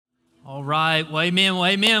All right, well, amen, well,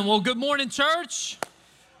 amen. Well, good morning, church.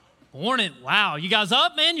 Morning. Wow, you guys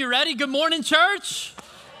up, man? You ready? Good morning, church.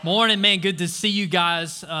 Morning, man. Good to see you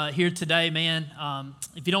guys here today, man.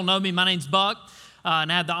 If you don't know me, my name's Buck,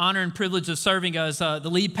 and I had the honor and privilege of serving as the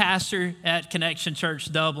lead pastor at Connection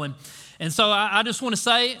Church Dublin. And so I just want to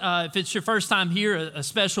say, if it's your first time here, a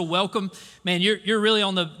special welcome. Man, you're really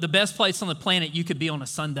on the best place on the planet you could be on a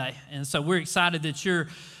Sunday. And so we're excited that you're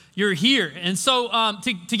here. And so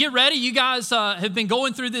to get ready, you guys have been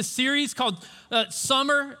going through this series called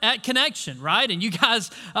Summer at Connection, right? And you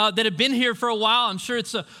guys that have been here for a while, I'm sure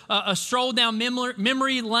it's a stroll down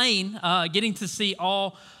memory lane, getting to see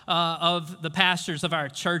all of the pastors of our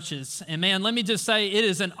churches. And man, let me just say, it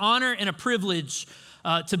is an honor and a privilege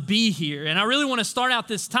to be here. And I really want to start out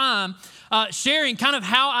this time sharing kind of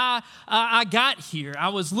how I got here. I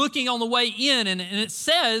was looking on the way in, and it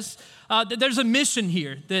says that there's a mission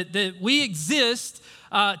here, that we exist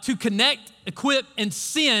to connect, equip, and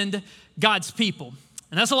send God's people.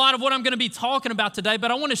 And that's a lot of what I'm going to be talking about today,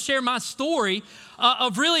 but I want to share my story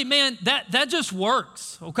of really, man, that just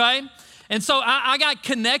works, okay? And so I got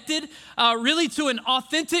connected really to an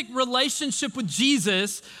authentic relationship with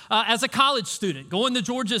Jesus as a college student, going to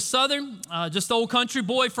Georgia Southern, just an old country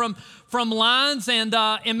boy from Lyons. And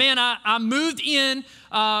man, I moved in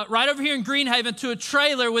right over here in Greenhaven to a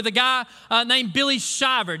trailer with a guy named Billy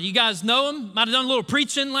Shiver. Do you guys know him? Might have done a little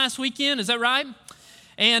preaching last weekend, is that right?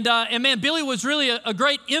 And man, Billy was really a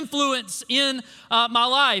great influence in my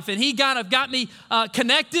life. And he kind of got me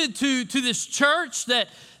connected to this church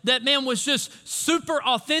that man was just super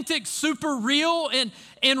authentic, super real.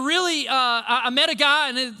 And really, I met a guy,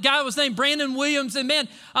 and the guy was named Brandon Williams. And man,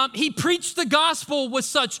 he preached the gospel with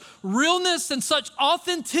such realness and such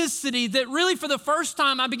authenticity that really for the first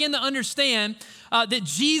time I began to understand that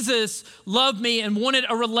Jesus loved me and wanted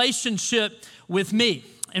a relationship with me.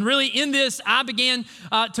 And really in this, I began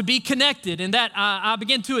to be connected, and that I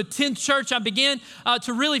began to attend church. I began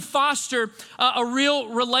to really foster a real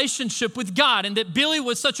relationship with God, and that Billy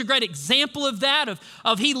was such a great example of that,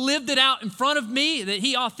 of he lived it out in front of me, that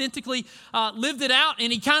he authentically lived it out,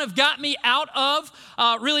 and he kind of got me out of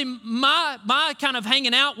really my kind of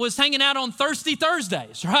hanging out on Thirsty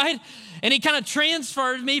Thursdays, right? And he kind of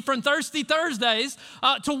transferred me from Thirsty Thursdays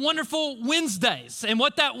to Wonderful Wednesdays. And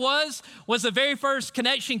what that was the very first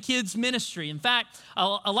Connection Kids ministry. In fact,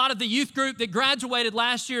 a lot of the youth group that graduated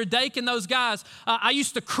last year, Dake and those guys, I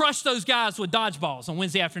used to crush those guys with dodgeballs on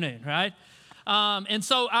Wednesday afternoon, right? And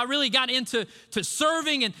so I really got into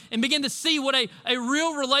serving and began to see what a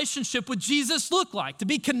real relationship with Jesus looked like, to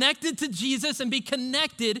be connected to Jesus and be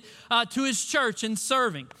connected to his church and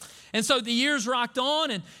serving. And so the years rocked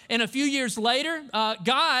on, and a few years later,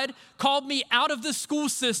 God called me out of the school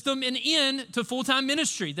system and into full-time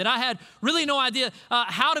ministry, that I had really no idea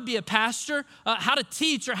how to be a pastor, how to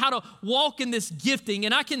teach, or how to walk in this gifting.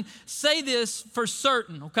 And I can say this for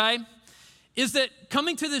certain, okay, is that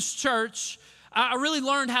coming to this church, I really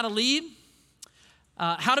learned how to lead,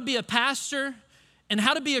 how to be a pastor, and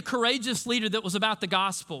how to be a courageous leader that was about the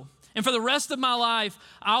gospel. And for the rest of my life,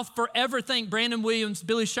 I'll forever thank Brandon Williams,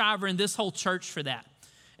 Billy Shiver, and this whole church for that.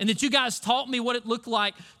 And that you guys taught me what it looked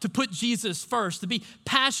like to put Jesus first, to be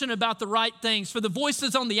passionate about the right things. For the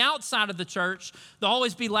voices on the outside of the church, they'll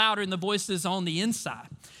always be louder than the voices on the inside.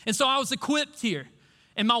 And so I was equipped here.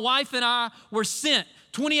 And my wife and I were sent,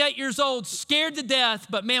 28 years old, scared to death,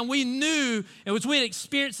 but man, we knew, it was we had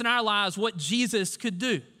experienced in our lives what Jesus could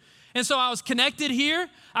do. And so I was connected here,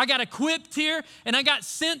 I got equipped here, and I got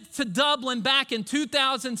sent to Dublin back in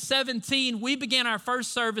 2017. We began our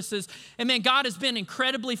first services, and man, God has been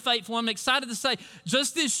incredibly faithful. I'm excited to say,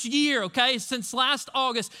 just this year, okay, since last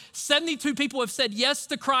August, 72 people have said yes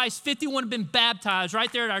to Christ, 51 have been baptized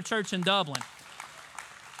right there at our church in Dublin.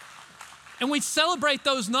 And we celebrate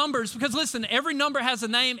those numbers because, listen, every number has a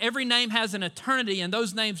name, every name has an eternity, and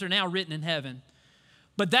those names are now written in heaven.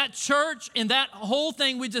 But that church and that whole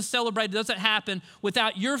thing we just celebrated doesn't happen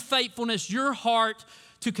without your faithfulness, your heart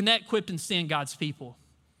to connect, equip, and send God's people.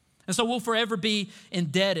 And so we'll forever be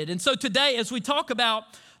indebted. And so today, as we talk about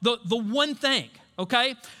the one thing,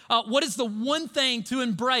 okay, what is the one thing to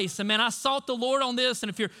embrace? And man, I sought the Lord on this, and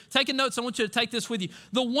if you're taking notes, I want you to take this with you.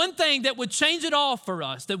 The one thing that would change it all for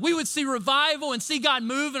us, that we would see revival and see God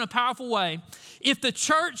move in a powerful way, if the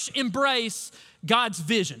church embraced God's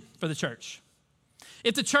vision for the church.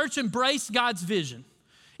 If the church embraced God's vision,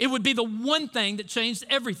 it would be the one thing that changed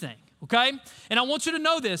everything, okay? And I want you to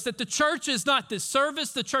know this, that the church is not this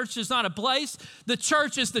service, the church is not a place, the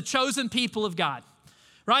church is the chosen people of God.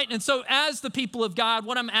 right? And so as the people of God,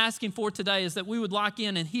 what I'm asking for today is that we would lock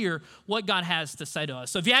in and hear what God has to say to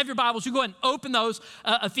us. So if you have your Bibles, you go ahead and open those.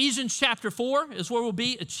 Ephesians chapter 4 is where we'll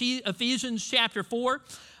be. Ephesians chapter 4,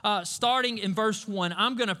 starting in verse 1.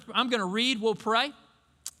 I'm gonna read, we'll pray.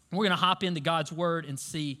 We're gonna hop into God's word and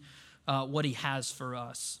see what he has for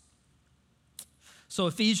us. So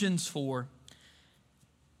Ephesians 4,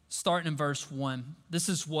 starting in verse 1. This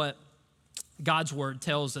is what God's word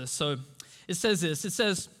tells us. So it says this. It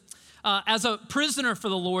says, as a prisoner for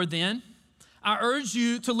the Lord then, I urge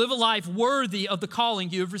you to live a life worthy of the calling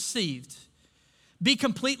you have received. Be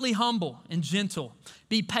completely humble and gentle.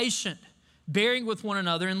 Be patient, bearing with one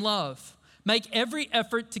another in love. Make every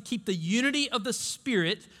effort to keep the unity of the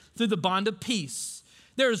Spirit through the bond of peace.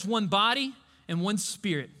 There is one body and one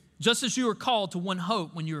Spirit, just as you are called to one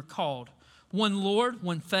hope when you are called. One Lord,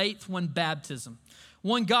 one faith, one baptism.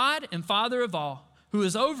 One God and Father of all, who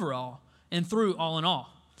is over all and through all in all.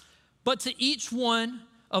 But to each one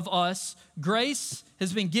of us, grace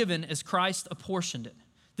has been given as Christ apportioned it.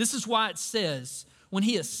 This is why it says, when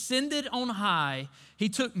he ascended on high, he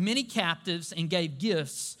took many captives and gave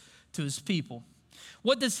gifts to his people.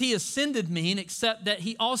 What does he ascended mean except that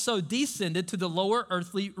he also descended to the lower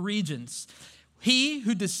earthly regions? He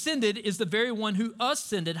who descended is the very one who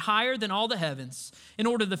ascended higher than all the heavens in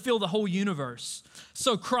order to fill the whole universe.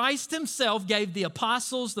 So Christ himself gave the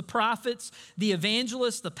apostles, the prophets, the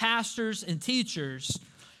evangelists, the pastors, and teachers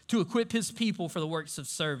to equip his people for the works of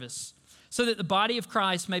service, so that the body of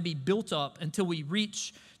Christ may be built up until we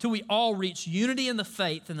all reach unity in the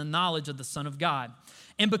faith and the knowledge of the Son of God,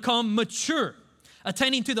 and become mature,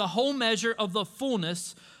 attaining to the whole measure of the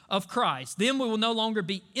fullness of Christ. Then we will no longer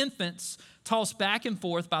be infants, tossed back and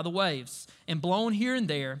forth by the waves and blown here and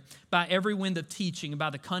there by every wind of teaching and by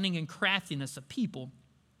the cunning and craftiness of people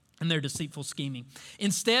and their deceitful scheming.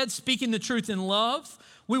 Instead, speaking the truth in love,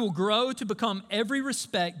 we will grow to become every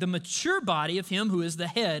respect the mature body of him who is the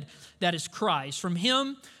head, that is Christ. From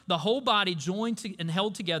him, the whole body joined and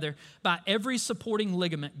held together by every supporting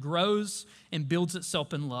ligament grows and builds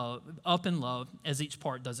itself up in love as each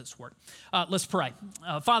part does its work. Let's pray.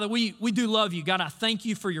 Father, we do love you. God, I thank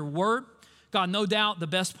you for your word. God, no doubt the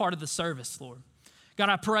best part of the service, Lord. God,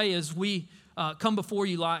 I pray as we come before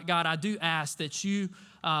you, God, I do ask that you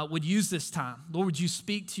would use this time. Lord, would you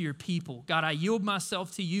speak to your people? God, I yield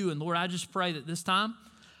myself to you. And Lord, I just pray that this time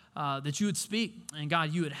that you would speak and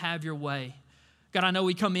God, you would have your way. God, I know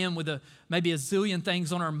we come in with maybe a zillion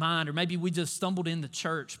things on our mind, or maybe we just stumbled into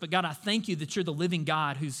church. But God, I thank you that you're the living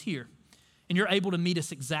God who's here and you're able to meet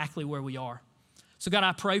us exactly where we are. So God,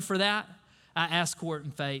 I pray for that. I ask for it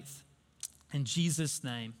in faith. In Jesus'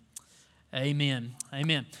 name, amen.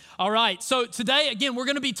 Amen. All right, so today, again, we're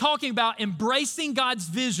going to be talking about embracing God's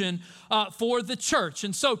vision for the church.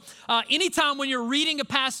 And so anytime when you're reading a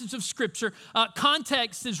passage of Scripture,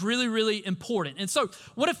 context is really, really important. And so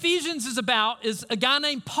what Ephesians is about is a guy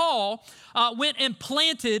named Paul went and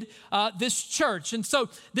planted this church. And so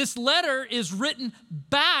this letter is written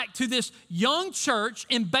back to this young church,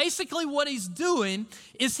 and basically what he's doing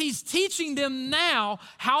is he's teaching them now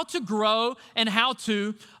how to grow and how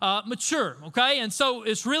to mature, okay? And so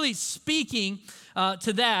it's really speaking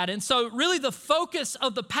to that. And so really the focus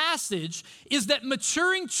of the passage is that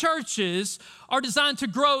maturing churches are designed to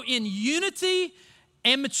grow in unity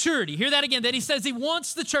and maturity. Hear that again, that he says he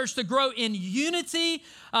wants the church to grow in unity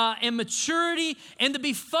and maturity and to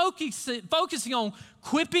be focusing on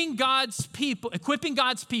equipping God's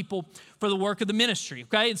people for the work of the ministry,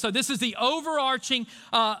 okay? And so this is the overarching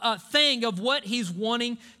thing of what he's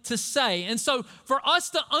wanting to say. And so for us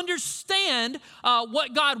to understand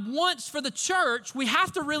what God wants for the church, we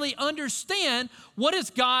have to really understand what is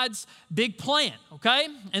God's big plan, okay?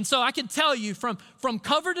 And so I can tell you from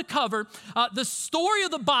cover to cover, the story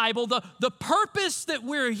of the Bible, the purpose that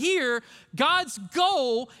we're here, God's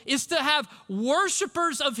goal is to have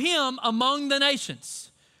worshipers of him among the nations.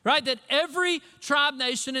 Right? That every tribe,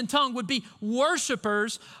 nation, and tongue would be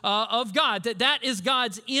worshipers of God. That is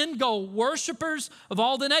God's end goal, worshipers of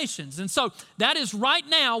all the nations. And so that is right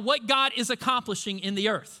now what God is accomplishing in the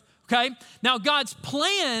earth. Okay? Now God's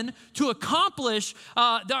plan to accomplish,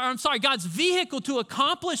 God's vehicle to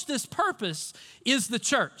accomplish this purpose is the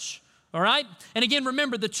church. All right? And again,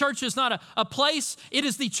 remember, the church is not a place, it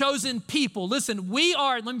is the chosen people. Listen,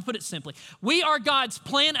 let me put it simply. We are God's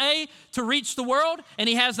plan A to reach the world, and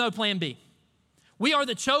he has no plan B. We are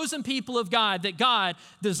the chosen people of God that God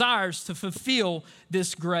desires to fulfill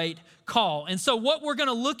this great call. And so what we're going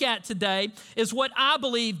to look at today is what I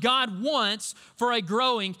believe God wants for a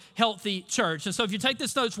growing, healthy church. And so if you take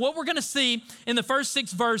this notes, what we're going to see in the first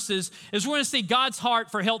 6 verses is we're going to see God's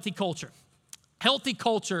heart for healthy culture. Healthy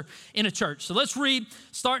culture in a church. So let's read,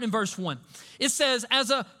 starting in verse 1. It says, as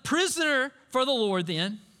a prisoner for the Lord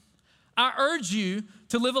then, I urge you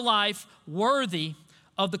to live a life worthy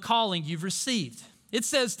of the calling you've received. It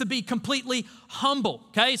says to be completely humble,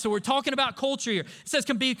 okay? So we're talking about culture here. It says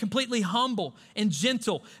can be completely humble and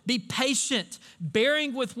gentle. Be patient,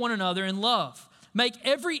 bearing with one another in love. Make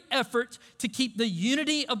every effort to keep the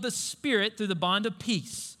unity of the Spirit through the bond of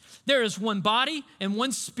peace. There is one body and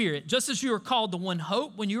one Spirit, just as you are called to one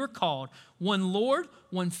hope when you were called, one Lord,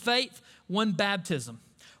 one faith, one baptism,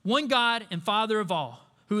 one God and Father of all,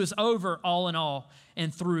 who is over all in all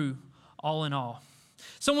and through all in all.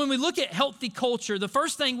 So when we look at healthy culture, the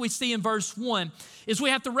first thing we see in verse 1 is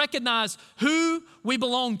we have to recognize who we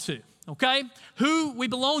belong to, okay? Who we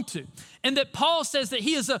belong to. And that Paul says that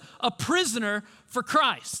he is a prisoner for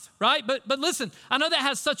Christ, right? But listen, I know that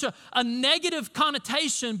has such a negative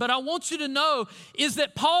connotation, but I want you to know is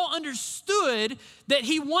that Paul understood that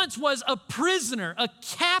he once was a prisoner, a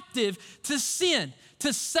captive to sin,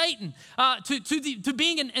 to Satan, to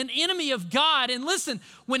being an enemy of God. And listen,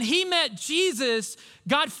 when he met Jesus,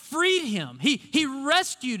 God freed him. He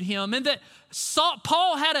rescued him. And that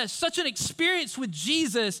Paul had such an experience with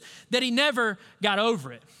Jesus that he never got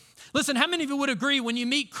over it. Listen, how many of you would agree when you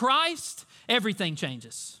meet Christ, everything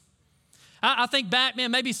changes? I think back, man,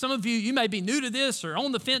 maybe some of you may be new to this or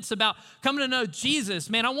on the fence about coming to know Jesus.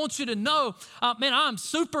 Man, I want you to know, man, I'm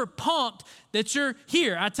super pumped that you're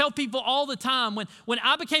here. I tell people all the time, when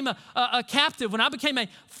I became a captive, when I became a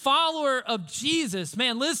follower of Jesus,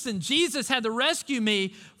 man, listen, Jesus had to rescue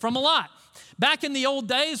me from a lot. Back in the old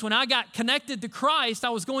days when I got connected to Christ, I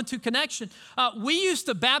was going to Connection. We used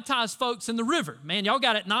to baptize folks in the river. Man, y'all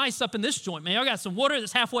got it nice up in this joint, man. Y'all got some water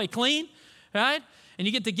that's halfway clean, right? And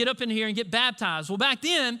you get up in here and get baptized. Well, back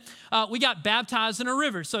then, we got baptized in a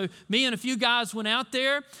river. So me and a few guys went out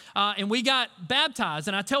there and we got baptized.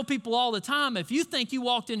 And I tell people all the time, if you think you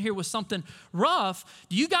walked in here with something rough,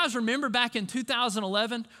 do you guys remember back in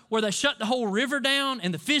 2011 where they shut the whole river down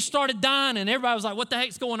and the fish started dying and everybody was like, what the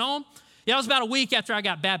heck's going on? Yeah, it was about a week after I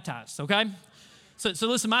got baptized, okay? So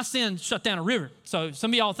listen, my sin shut down a river. So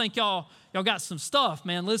some of y'all think y'all got some stuff,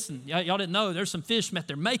 man. Listen, y'all didn't know there's some fish met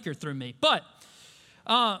their maker through me. But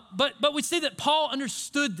we see that Paul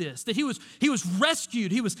understood this, that he was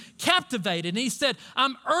rescued, he was captivated, and he said,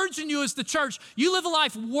 I'm urging you as the church, you live a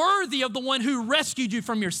life worthy of the one who rescued you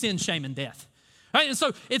from your sin, shame, and death. Right? And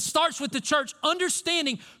so it starts with the church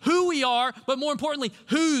understanding who we are, but more importantly,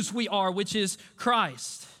 whose we are, which is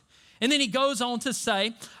Christ. And then he goes on to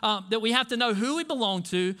say that we have to know who we belong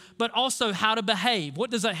to, but also how to behave. What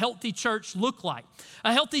does a healthy church look like?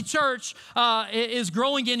 A healthy church is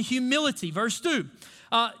growing in humility. Verse 2,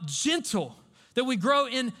 gentle, that we grow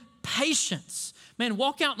in patience. Man,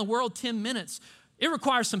 walk out in the world 10 minutes. It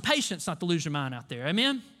requires some patience not to lose your mind out there.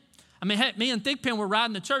 Amen? I mean, heck, me and Thigpen were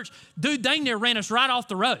riding the church. Dude dang near ran us right off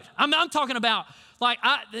the road. I'm talking about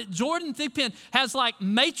Jordan Thigpen has like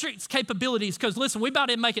matrix capabilities because listen, we about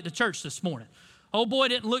didn't make it to church this morning. Old boy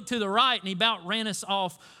didn't look to the right and he about ran us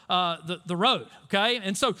off the road, okay?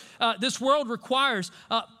 And so this world requires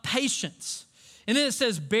patience. And then it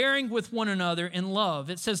says bearing with one another in love.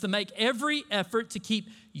 It says to make every effort to keep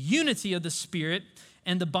unity of the Spirit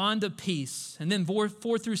and the bond of peace. And then 4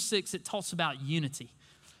 through 6, it talks about unity.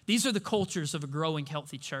 These are the cultures of a growing,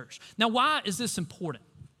 healthy church. Now, why is this important?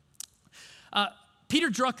 Peter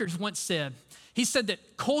Drucker once said, he said that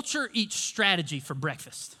culture eats strategy for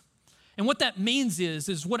breakfast. And what that means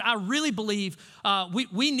is what I really believe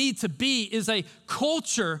we need to be is a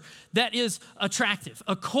culture that is attractive,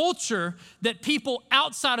 a culture that people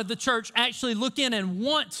outside of the church actually look in and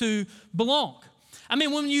want to belong. I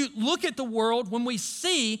mean, when you look at the world, when we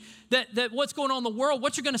see that what's going on in the world,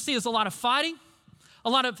 what you're going to see is a lot of fighting, a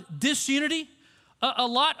lot of disunity, a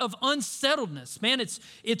lot of unsettledness. Man,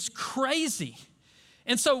 it's crazy.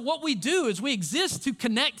 And so what we do is we exist to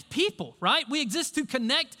connect people, right? We exist to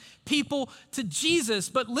connect people to Jesus.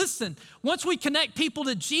 But listen, once we connect people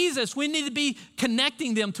to Jesus, we need to be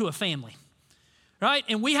connecting them to a family, right?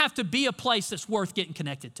 And we have to be a place that's worth getting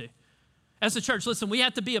connected to. As a church, listen, we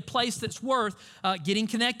have to be a place that's worth getting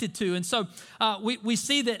connected to. And so we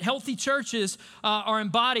see that healthy churches are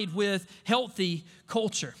embodied with healthy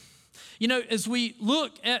culture. You know, as we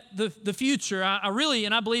look at the future, I really,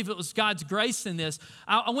 and I believe it was God's grace in this,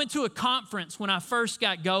 I went to a conference when I first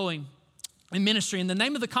got going in ministry, and the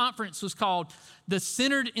name of the conference was called the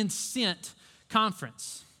Centered and Sent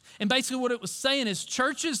Conference. And basically what it was saying is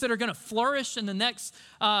churches that are going to flourish in the next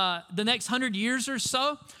 100 years or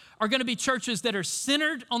so are going to be churches that are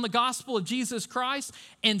centered on the gospel of Jesus Christ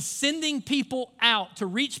and sending people out to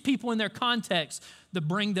reach people in their context to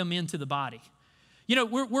bring them into the body.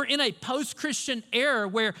 we're in a post-Christian era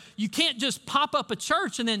where you can't just pop up a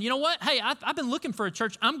church and then, you know what? Hey, I've been looking for a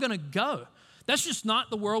church. I'm going to go. That's just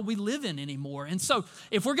not the world we live in anymore. And so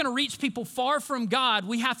if we're going to reach people far from God,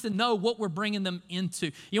 we have to know what we're bringing them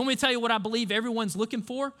into. You want me to tell you what I believe everyone's looking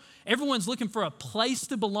for? Everyone's looking for a place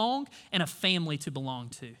to belong and a family to belong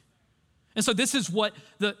to. And so this is what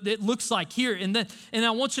it looks like here. And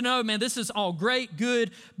I want you to know, man, this is all great,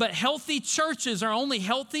 good, but healthy churches are only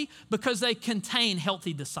healthy because they contain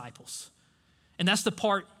healthy disciples. And that's the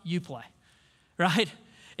part you play, right?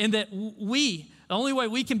 And that the only way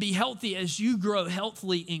we can be healthy is you grow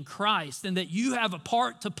healthily in Christ, and that you have a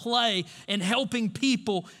part to play in helping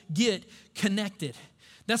people get connected.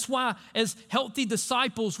 That's why as healthy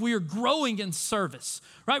disciples, we are growing in service,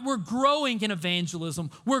 right? We're growing in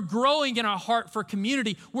evangelism. We're growing in our heart for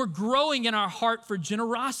community. We're growing in our heart for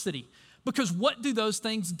generosity. Because what do those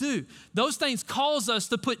things do? Those things cause us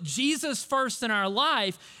to put Jesus first in our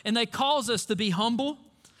life, and they cause us to be humble.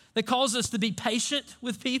 They cause us to be patient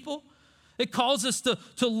with people. It calls us to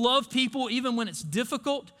love people even when it's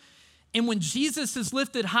difficult. And when Jesus is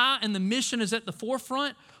lifted high and the mission is at the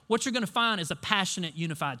forefront, what you're going to find is a passionate,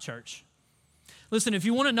 unified church. Listen, if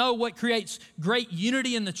you want to know what creates great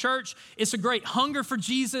unity in the church, it's a great hunger for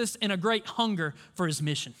Jesus and a great hunger for his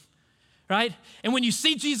mission. Right? And when you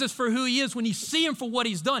see Jesus for who he is, when you see him for what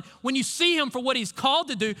he's done, when you see him for what he's called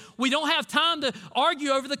to do, we don't have time to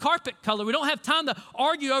argue over the carpet color. We don't have time to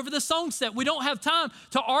argue over the song set. We don't have time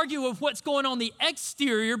to argue with what's going on the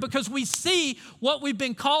exterior, because we see what we've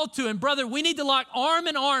been called to. And brother, we need to lock arm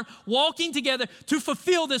in arm, walking together to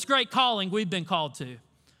fulfill this great calling we've been called to.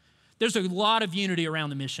 There's a lot of unity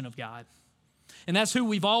around the mission of God. And that's who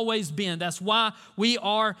we've always been. That's why we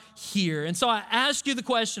are here. And so I ask you the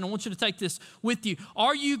question, I want you to take this with you.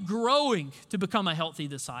 Are you growing to become a healthy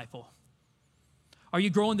disciple? Are you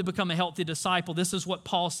growing to become a healthy disciple? This is what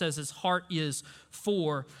Paul says his heart is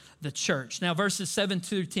for the church. Now, verses 7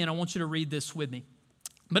 through 10, I want you to read this with me.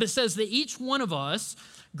 But it says that each one of us,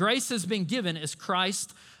 grace has been given as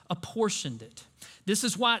Christ apportioned it. This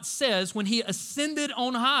is why it says, when he ascended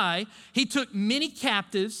on high, he took many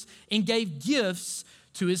captives and gave gifts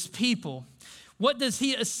to his people. What does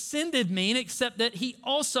he ascended mean except that he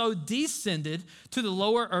also descended to the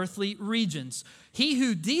lower earthly regions? He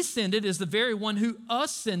who descended is the very one who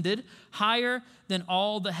ascended higher than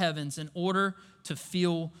all the heavens in order to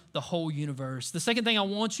fill the whole universe. The second thing I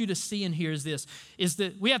want you to see in here is this, is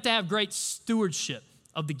that we have to have great stewardship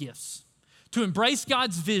of the gifts. To embrace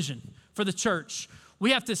God's vision for the church,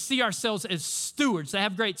 we have to see ourselves as stewards. They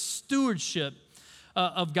have great stewardship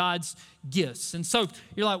of God's gifts. And so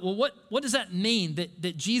you're like, well, what does that mean?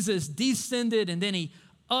 That Jesus descended and then he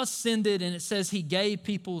ascended, and it says he gave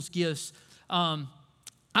people's gifts.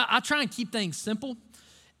 I try and keep things simple.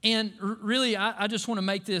 And really, I just want to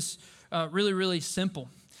make this really, really simple,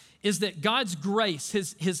 is that God's grace,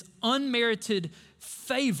 his unmerited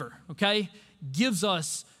favor, okay, gives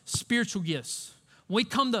us spiritual gifts. When we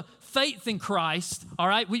come to faith in Christ, all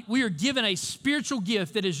right, we are given a spiritual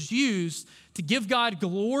gift that is used to give God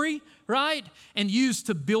glory, right, and used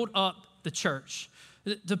to build up the church.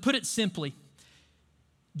 To put it simply,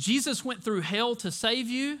 Jesus went through hell to save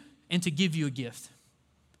you and to give you a gift.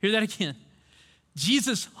 Hear that again.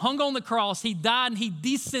 Jesus hung on the cross, he died, and he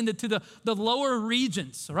descended to the lower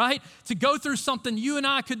regions, right? To go through something you and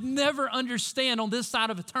I could never understand on this side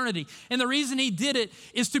of eternity. And the reason he did it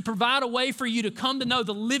is to provide a way for you to come to know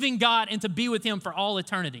the living God and to be with him for all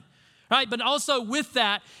eternity, right? But also with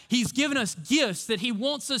that, he's given us gifts that he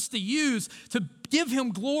wants us to use to give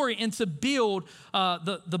him glory and to build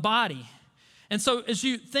the body. And so as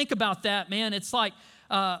you think about that, man, it's like,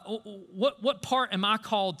 what part am I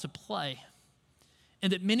called to play?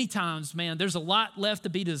 And that many times, man, there's a lot left to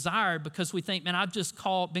be desired because we think, man, I've just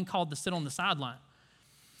been called to sit on the sideline.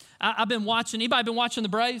 I've been watching, anybody been watching the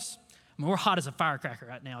Braves? I mean, we're hot as a firecracker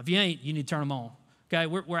right now. If you ain't, you need to turn them on. Okay,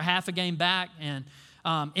 we're half a game back. And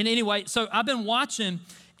anyway, so I've been watching,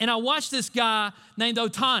 and I watched this guy named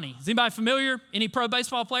Ohtani. Is anybody familiar? Any pro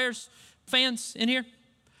baseball players, fans in here?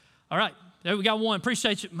 All right, there we got one.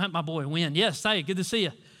 Appreciate you. My boy, Win. Yes, hey, good to see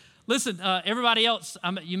you. Listen, everybody else,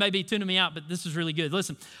 you may be tuning me out, but this is really good.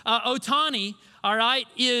 Listen, Ohtani, all right,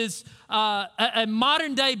 is a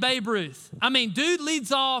modern-day Babe Ruth. I mean, dude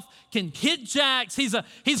leads off, can hit jacks. He's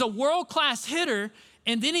a world-class hitter,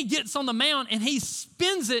 and then he gets on the mound, and he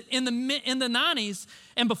spins it in the 90s,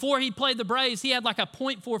 and before he played the Braves, he had like a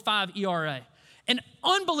 .45 ERA. An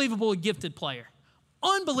unbelievable gifted player,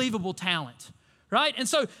 unbelievable talent, right? And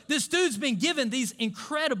so this dude's been given these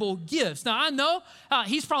incredible gifts. Now, I know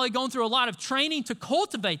he's probably going through a lot of training to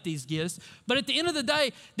cultivate these gifts, but at the end of the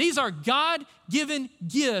day, these are God-given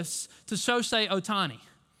gifts to Shohei Ohtani.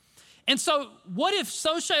 And so what if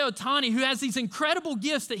Shohei Ohtani, who has these incredible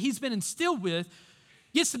gifts that he's been instilled with,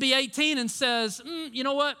 gets to be 18 and says, you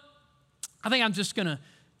know what? I think I'm just going to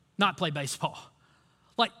not play baseball.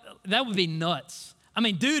 Like, that would be nuts. I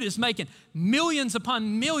mean, dude is making millions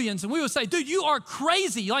upon millions, and we would say, dude, you are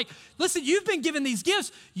crazy. Like, listen, you've been given these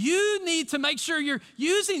gifts. You need to make sure you're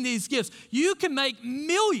using these gifts. You can make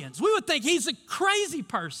millions. We would think he's a crazy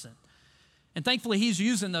person. And thankfully, he's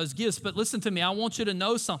using those gifts. But listen to me, I want you to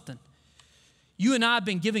know something. You and I have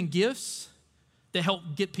been given gifts that help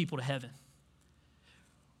get people to heaven.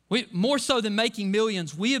 More so than making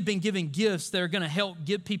millions, we have been given gifts that are going to help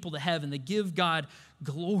get people to heaven, that give God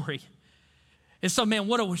glory. And so, man,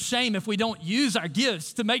 what a shame if we don't use our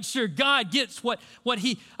gifts to make sure God gets what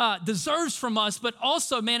he deserves from us. But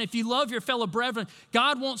also, man, if you love your fellow brethren,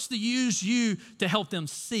 God wants to use you to help them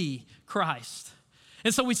see Christ.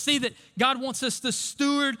 And so we see that God wants us to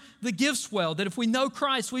steward the gifts well, that if we know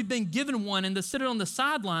Christ, we've been given one, and to sit on the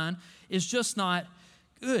sideline is just not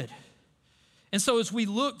good. And so as we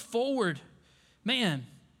look forward, man,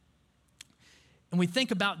 and we think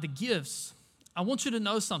about the gifts, I want you to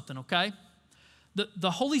know something, okay?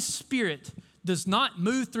 The Holy Spirit does not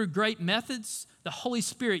move through great methods. The Holy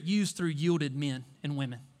Spirit used through yielded men and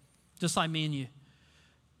women, just like me and you.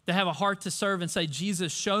 They have a heart to serve and say,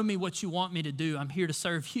 Jesus, show me what you want me to do. I'm here to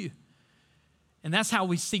serve you. And that's how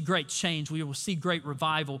we see great change. We will see great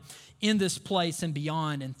revival in this place and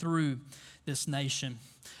beyond and through this nation.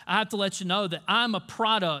 I have to let you know that I'm a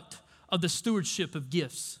product of the stewardship of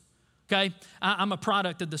gifts. Okay, I'm a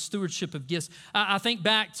product of the stewardship of gifts. I think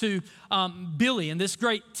back to Billy and this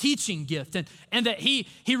great teaching gift, and that he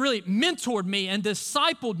really mentored me and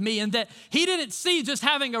discipled me, and that he didn't see just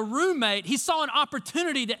having a roommate. He saw an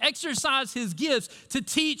opportunity to exercise his gifts to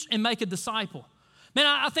teach and make a disciple. Man,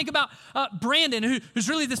 I think about Brandon, who's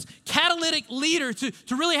really this catalytic leader to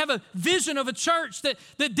really have a vision of a church that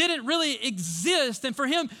didn't really exist. And for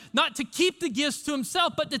him not to keep the gifts to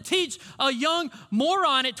himself, but to teach a young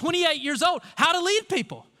moron at 28 years old how to lead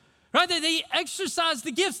people. Right? That he exercised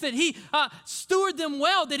the gifts, that he stewarded them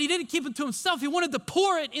well, that he didn't keep them to himself. He wanted to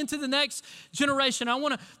pour it into the next generation. I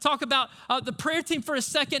want to talk about the prayer team for a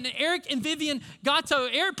second. And Eric and Vivian Gatto,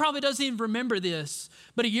 Eric probably doesn't even remember this,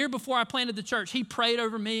 but a year before I planted the church, he prayed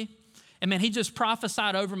over me. And man, he just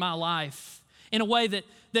prophesied over my life in a way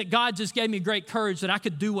that God just gave me great courage that I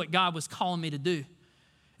could do what God was calling me to do.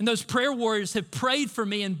 And those prayer warriors have prayed for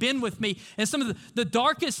me and been with me. And some of the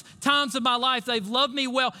darkest times of my life, they've loved me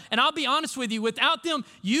well. And I'll be honest with you, without them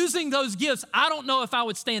using those gifts, I don't know if I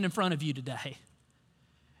would stand in front of you today.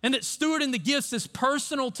 And that stewarding the gifts is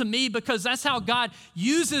personal to me because that's how God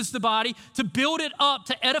uses the body to build it up,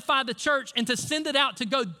 to edify the church, and to send it out to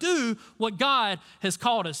go do what God has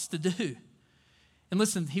called us to do. And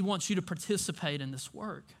listen, he wants you to participate in this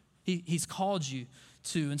work. He's called you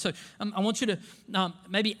to. And so I want you to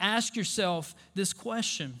maybe ask yourself this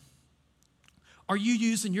question. Are you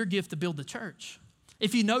using your gift to build the church?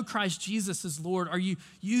 If you know Christ Jesus as Lord, are you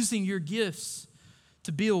using your gifts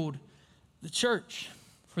to build the church?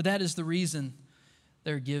 For that is the reason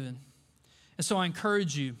they're given. And so I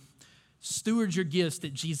encourage you, steward your gifts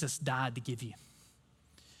that Jesus died to give you.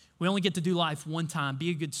 We only get to do life one time. Be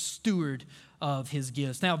a good steward of his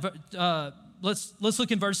gifts. Now, let's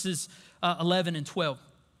look in verses 11 and 12.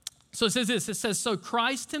 So it says this, it says, so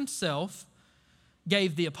Christ himself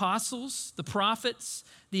gave the apostles, the prophets,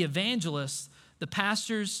 the evangelists, the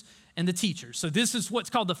pastors, and the teachers. So this is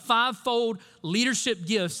what's called the fivefold leadership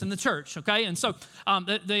gifts in the church, okay? And so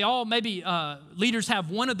they all, maybe leaders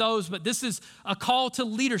have one of those, but this is a call to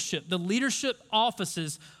leadership, the leadership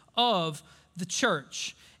offices of the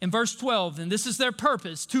church. In verse 12, and this is their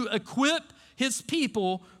purpose, to equip his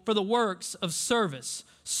people for the works of service,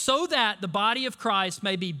 so that the body of Christ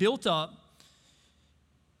may be built up,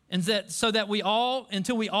 and so that we all,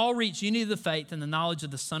 until we all reach unity of the faith and the knowledge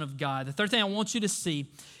of the Son of God. The third thing I want you to see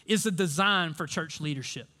is the design for church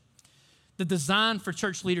leadership. The design for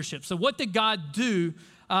church leadership. So what did God do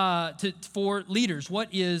for leaders? What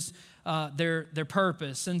is their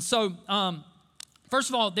purpose? And so, first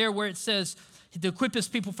of all, there where it says to equip his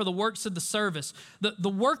people for the works of the service, the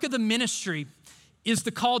work of the ministry is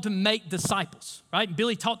the call to make disciples, right? And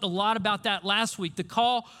Billy talked a lot about that last week. The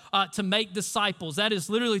call to make disciples, that is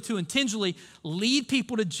literally to intentionally lead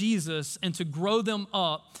people to Jesus and to grow them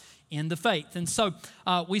up in the faith. And so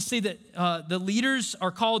we see that the leaders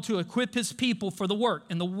are called to equip his people for the work.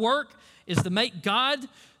 And the work is to make God's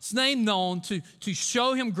name known, to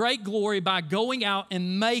show him great glory by going out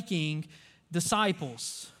and making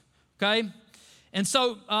disciples, okay? And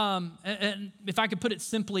so, and if I could put it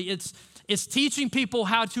simply, it's teaching people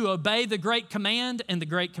how to obey the Great Command and the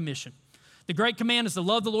Great Commission. The Great Command is to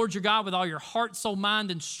love the Lord your God with all your heart, soul,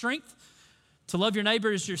 mind, and strength, to love your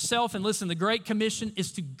neighbor as yourself. And listen, the Great Commission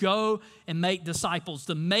is to go and make disciples,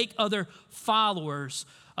 to make other followers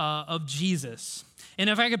of Jesus. And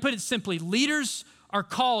if I could put it simply, leaders are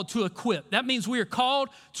called to equip. That means we are called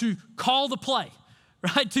to call the play.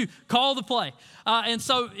 Right, to call the play. And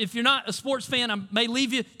so if you're not a sports fan, I may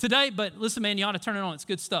leave you today, but listen, man, you ought to turn it on. It's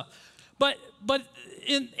good stuff. But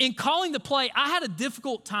in calling the play, I had a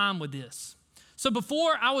difficult time with this. So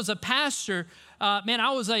before I was a pastor,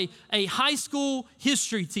 I was a high school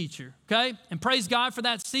history teacher, okay? And praise God for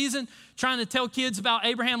that season, trying to tell kids about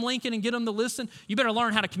Abraham Lincoln and get them to listen. You better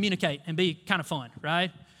learn how to communicate and be kind of fun, right?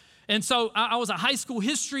 And so I was a high school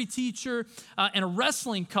history teacher and a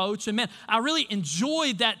wrestling coach. And man, I really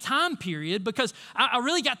enjoyed that time period because I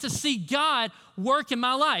really got to see God work in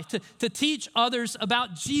my life, to teach others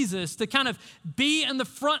about Jesus, to kind of be in the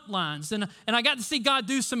front lines. And I got to see God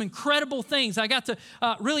do some incredible things. I got to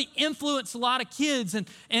really influence a lot of kids. And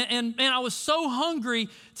I was so hungry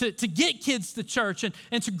to get kids to church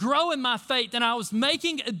and to grow in my faith. And I was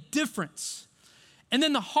making a difference. And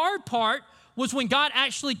then the hard part was when God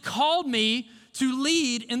actually called me to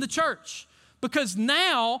lead in the church. Because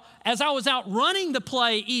now, as I was out running the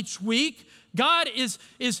play each week, God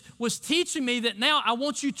was teaching me that now I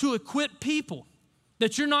want you to equip people,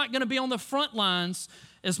 that you're not going to be on the front lines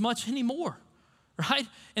as much anymore, right?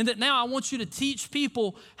 And that now I want you to teach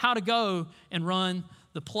people how to go and run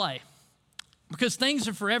the play. Because things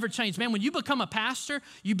are forever changed. Man, when you become a pastor,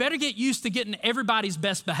 you better get used to getting everybody's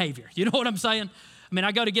best behavior. You know what I'm saying? I mean,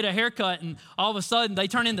 I go to get a haircut and all of a sudden they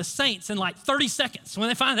turn into saints in like 30 seconds when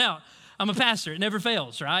they find out I'm a pastor. It never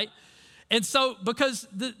fails, right? And so, because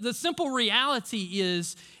the simple reality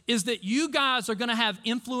is that you guys are gonna have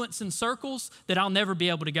influence in circles that I'll never be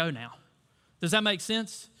able to go now. Does that make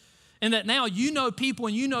sense? And that now you know people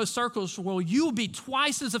and you know circles where you will be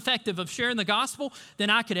twice as effective of sharing the gospel than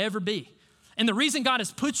I could ever be. And the reason God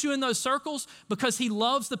has put you in those circles, because he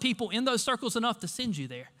loves the people in those circles enough to send you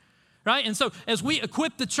there. Right? And so as we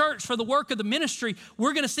equip the church for the work of the ministry,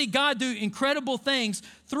 we're going to see God do incredible things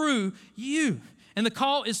through you. And the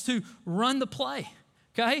call is to run the play,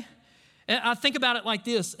 okay? And I think about it like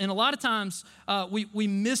this, and a lot of times we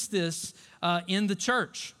miss this in the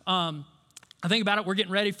church. I think about it, we're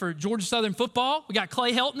getting ready for Georgia Southern football. We got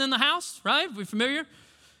Clay Helton in the house, right? We familiar?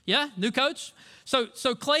 Yeah, new coach. So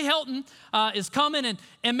Clay Helton is coming,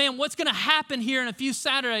 and man, what's going to happen here in a few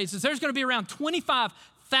Saturdays is there's going to be around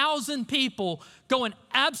 25,000 people going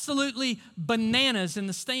absolutely bananas in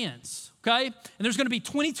the stands, okay? And there's going to be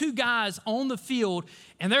 22 guys on the field,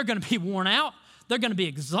 and they're going to be worn out. They're going to be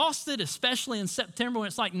exhausted, especially in September when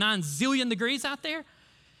it's like 9 zillion degrees out there.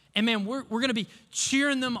 And man, we're going to be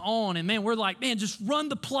cheering them on. And man, we're like, man, just run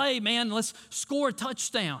the play, man. Let's score a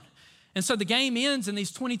touchdown. And so the game ends and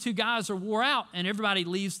these 22 guys are wore out and everybody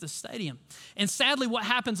leaves the stadium. And sadly, what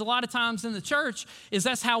happens a lot of times in the church is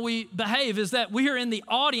that's how we behave, is that we are in the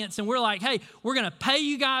audience and we're like, hey, we're going to pay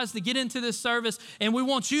you guys to get into this service and we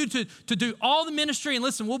want you to do all the ministry. And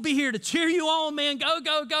listen, we'll be here to cheer you on, man. Go,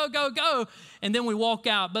 go, go, go, go. And then we walk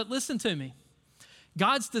out. But listen to me.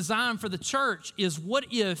 God's design for the church is, what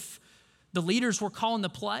if the leaders were calling the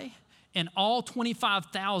play and all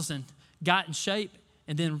 25,000 got in shape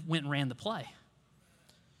and then went and ran the play?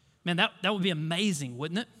 Man, that would be amazing,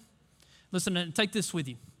 wouldn't it? Listen, take this with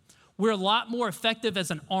you. We're a lot more effective as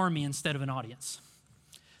an army instead of an audience.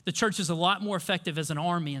 The church is a lot more effective as an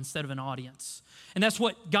army instead of an audience. And that's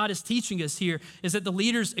what God is teaching us here, is that the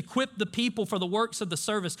leaders equip the people for the works of the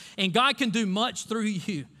service. And God can do much through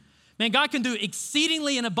you. Man, God can do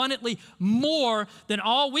exceedingly and abundantly more than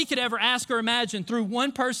all we could ever ask or imagine through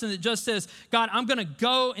one person that just says, God, I'm going to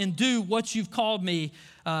go and do what you've called me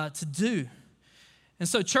to do. And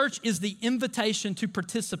so church is the invitation to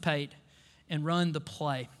participate and run the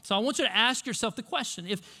play. So I want you to ask yourself the question,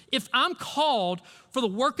 if I'm called for the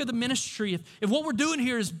work of the ministry, if what we're doing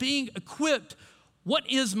here is being equipped, what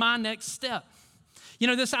is my next step? You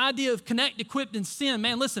know, this idea of connect, equipped, and send,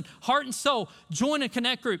 man, listen, heart and soul, join a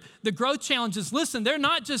connect group. The growth challenges, listen, they're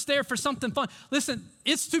not just there for something fun. Listen,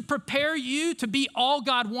 it's to prepare you to be all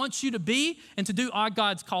God wants you to be and to do all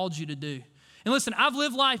God's called you to do. And listen, I've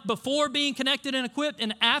lived life before being connected and equipped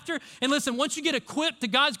and after. And listen, once you get equipped to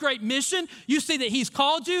God's great mission, you see that he's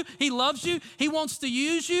called you, he loves you, he wants to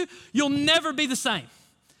use you, you'll never be the same.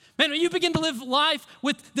 Man, when you begin to live life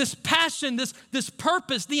with this passion, this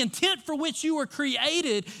purpose, the intent for which you were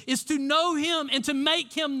created is to know him and to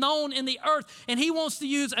make him known in the earth. And he wants to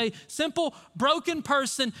use a simple, broken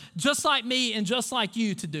person just like me and just like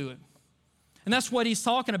you to do it. And that's what he's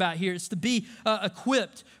talking about here. It's to be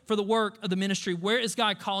equipped for the work of the ministry. Where is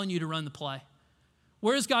God calling you to run the play?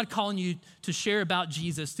 Where is God calling you to share about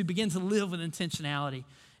Jesus, to begin to live with intentionality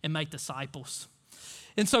and make disciples?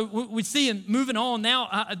 And so we see, and moving on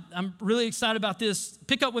now, I'm really excited about this.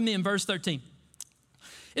 Pick up with me in verse 13.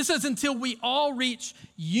 It says, until we all reach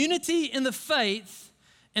unity in the faith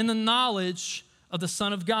and the knowledge of the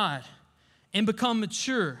Son of God and become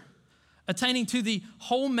mature, attaining to the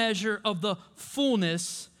whole measure of the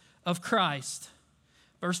fullness of Christ.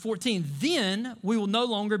 Verse 14, then we will no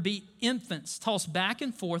longer be infants, tossed back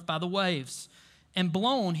and forth by the waves and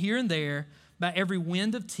blown here and there by every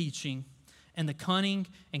wind of teaching and the cunning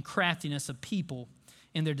and craftiness of people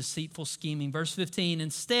in their deceitful scheming. Verse 15,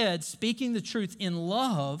 instead, speaking the truth in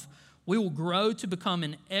love, we will grow to become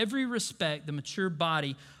in every respect the mature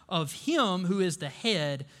body of him who is the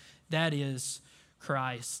head, that is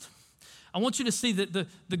Christ. I want you to see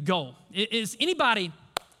the goal. Is anybody,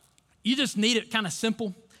 you just need it kind of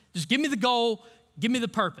simple. Just give me the goal, give me the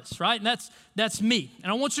purpose, right? And that's me.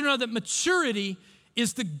 And I want you to know that maturity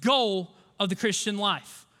is the goal of the Christian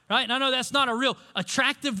life. Right? And I know that's not a real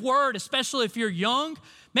attractive word, especially if you're young.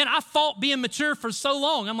 Man, I fought being mature for so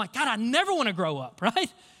long. I'm like, God, I never want to grow up,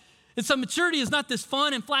 right? And so maturity is not this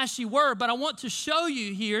fun and flashy word, but I want to show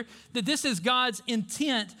you here that this is God's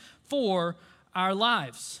intent for our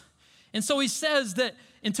lives. And so he says that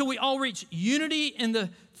until we all reach unity in the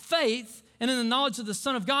faith and in the knowledge of the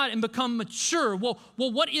Son of God and become mature. Well,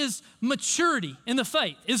 what is maturity in the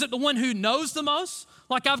faith? Is it the one who knows the most?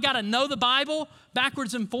 Like I've got to know the Bible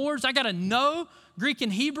backwards and forwards. I got to know Greek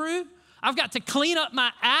and Hebrew. I've got to clean up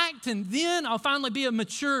my act and then I'll finally be a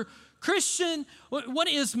mature Christian. What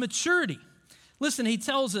is maturity? Listen, he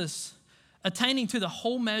tells us attaining to the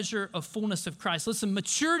whole measure of fullness of Christ. Listen,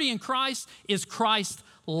 maturity in Christ is Christ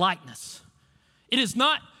likeness. It is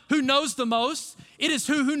not who knows the most. It is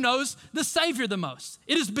who knows the Savior the most.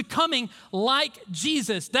 It is becoming like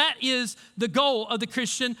Jesus. That is the goal of the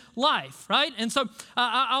Christian life, right? And so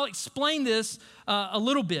I'll explain this a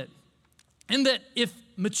little bit. In that if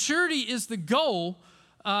maturity is the goal,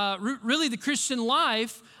 really the Christian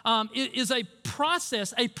life is a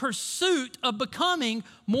process, a pursuit of becoming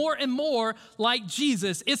more and more like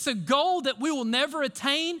Jesus. It's a goal that we will never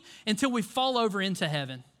attain until we fall over into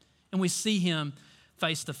heaven and we see him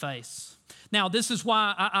face to face. Now, this is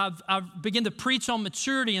why I've begun to preach on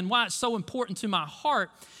maturity and why it's so important to my heart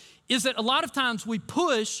is that a lot of times we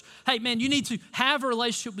push, hey, man, you need to have a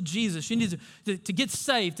relationship with Jesus. You need to get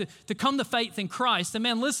saved, to come to faith in Christ. And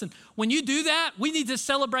man, listen, when you do that, we need to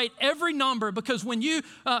celebrate every number because when you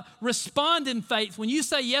respond in faith, when you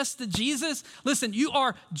say yes to Jesus, listen, you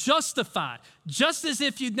are justified. Just as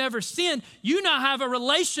if you'd never sinned, you now have a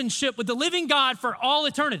relationship with the living God for all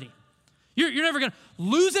eternity. You're never going to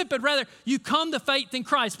lose it, but rather you come to faith in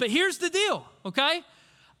Christ. But here's the deal, okay?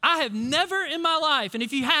 I have never in my life, and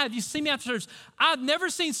if you have, you see me after church, I've never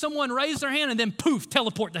seen someone raise their hand and then poof,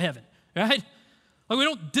 teleport to heaven, right? Like we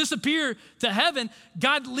don't disappear to heaven.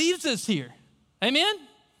 God leaves us here, amen?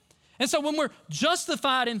 And so when we're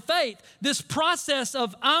justified in faith, this process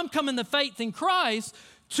of I'm coming to faith in Christ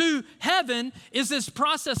to heaven is this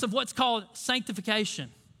process of what's called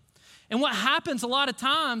sanctification. And what happens a lot of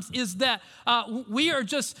times is that we are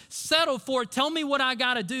just settled for, tell me what I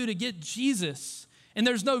got to do to get Jesus. And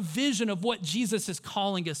there's no vision of what Jesus is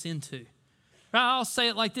calling us into. I'll say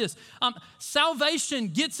it like this. Salvation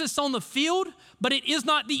gets us on the field, but it is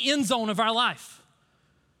not the end zone of our life.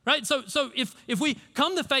 Right? So if we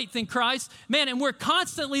come to faith in Christ, man, and we're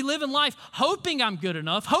constantly living life hoping I'm good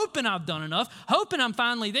enough, hoping I've done enough, hoping I'm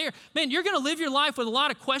finally there, man, you're going to live your life with a lot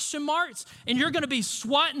of question marks and you're going to be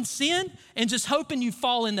swatting sin and just hoping you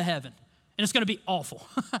fall into heaven. And it's going to be awful.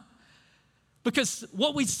 Because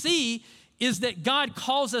what we see is that God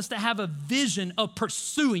calls us to have a vision of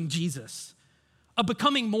pursuing Jesus, of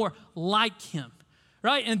becoming more like him,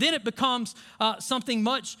 right? And then it becomes something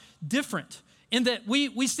much different. In that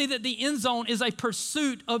we see that the end zone is a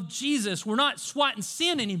pursuit of Jesus. We're not swatting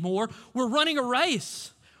sin anymore. We're running a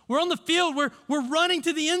race. We're on the field. We're running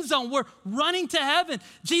to the end zone. We're running to heaven.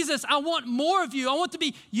 Jesus, I want more of you. I want to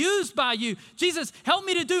be used by you. Jesus, help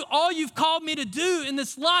me to do all you've called me to do in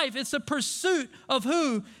this life. It's a pursuit of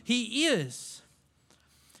who he is.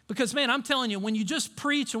 Because, man, I'm telling you, when you just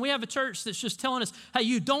preach and we have a church that's just telling us, hey,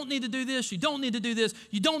 you don't need to do this, you don't need to do this,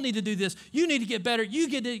 you don't need to do this, you need to get better, you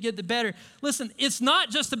get to get the better. Listen, it's not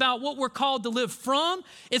just about what we're called to live from,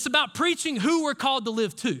 it's about preaching who we're called to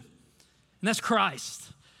live to. And that's Christ.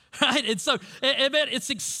 Right? And so it's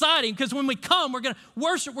exciting because when we come, we're going to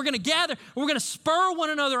worship, we're going to gather, we're going to spur one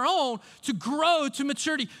another on to grow to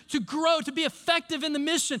maturity, to grow, to be effective in the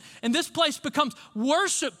mission. And this place becomes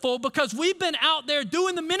worshipful because we've been out there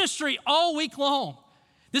doing the ministry all week long.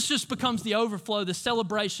 This just becomes the overflow, the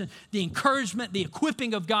celebration, the encouragement, the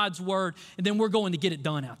equipping of God's word, and then we're going to get it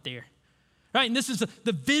done out there. Right? And this is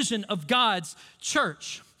the vision of God's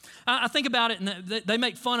church. I think about it, and they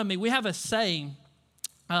make fun of me. We have a saying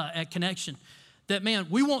at Connection that, man,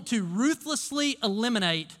 we want to ruthlessly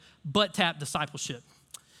eliminate butt tap discipleship.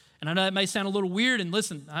 And I know that may sound a little weird, and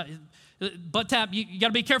listen, butt tap, you got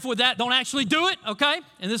to be careful with that. Don't actually do it, okay,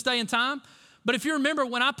 in this day and time. But if you remember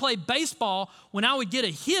when I played baseball, when I would get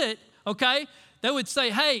a hit, okay, they would say,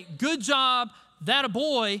 hey, good job, that a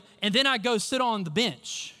boy, and then I'd go sit on the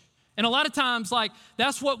bench. And a lot of times, like,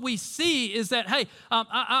 that's what we see is that, hey,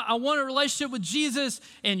 I want a relationship with Jesus,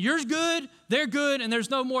 and you're good, they're good, and there's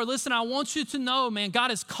no more. Listen, I want you to know, man,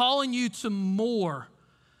 God is calling you to more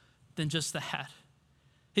than just that.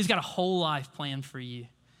 He's got a whole life plan for you.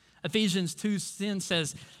 Ephesians 2:10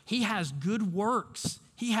 says, he has good works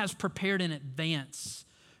he has prepared in advance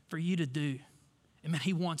for you to do. And man,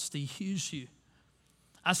 he wants to use you.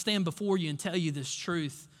 I stand before you and tell you this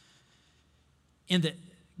truth in that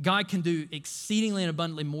God can do exceedingly and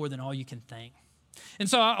abundantly more than all you can think. And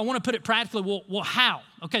so I want to put it practically, well, how?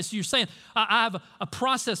 Okay, so you're saying I have a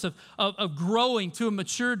process of growing to a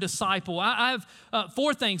mature disciple. I have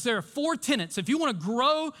 4 things. There are 4 tenets. If you want to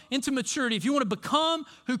grow into maturity, if you want to become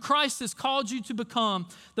who Christ has called you to become,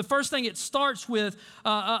 the first thing, it starts with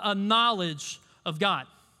a knowledge of God,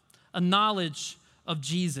 a knowledge of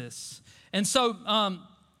Jesus. And so,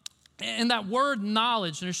 and that word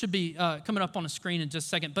knowledge, and it should be coming up on the screen in just a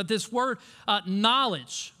second, but this word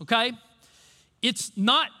knowledge, okay? It's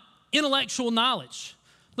not intellectual knowledge.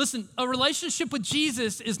 Listen, a relationship with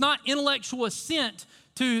Jesus is not intellectual assent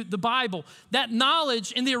to the Bible. That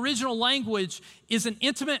knowledge in the original language is an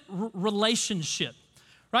intimate relationship,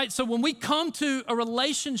 right? So when we come to a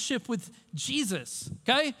relationship with Jesus,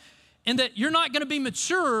 okay, and that you're not going to be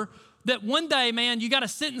mature, that one day, man, you got to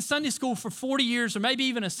sit in Sunday school for 40 years or maybe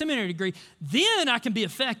even a seminary degree, then I can be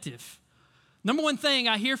effective. Number one thing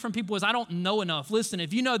I hear from people is, I don't know enough. Listen,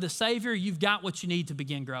 if you know the Savior, you've got what you need to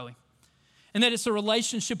begin growing. And that it's a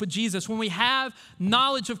relationship with Jesus. When we have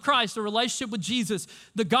knowledge of Christ, a relationship with Jesus,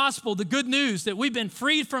 the gospel, the good news that we've been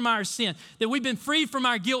freed from our sin, that we've been freed from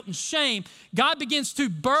our guilt and shame, God begins to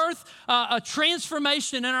birth a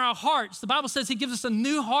transformation in our hearts. The Bible says he gives us a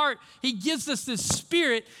new heart. He gives us this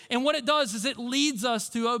spirit, and what it does is it leads us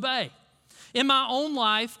to obey. In my own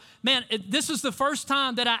life, man, this is the first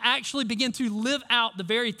time that I actually begin to live out the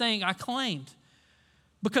very thing I claimed.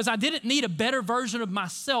 Because I didn't need a better version of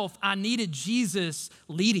myself. I needed Jesus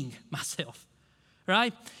leading myself,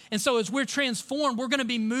 right? And so as we're transformed, we're going to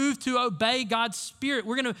be moved to obey God's Spirit.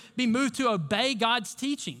 We're going to be moved to obey God's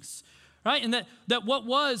teachings, right? And that what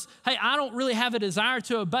was, hey, I don't really have a desire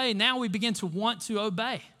to obey. Now we begin to want to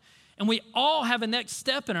obey. And we all have a next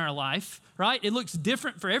step in our life, right? It looks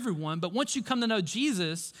different for everyone, but once you come to know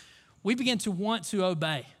Jesus, we begin to want to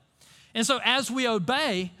obey. And so as we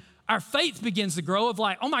obey, our faith begins to grow of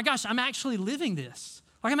like, oh my gosh, I'm actually living this.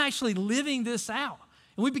 Like I'm actually living this out.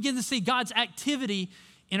 And we begin to see God's activity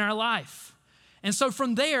in our life. And so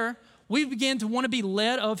from there, we begin to want to be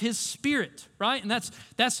led of his Spirit, right? And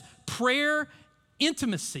that's prayer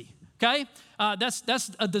intimacy, okay?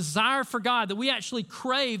 That's a desire for God, that we actually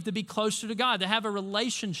crave to be closer to God, to have a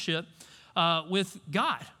relationship with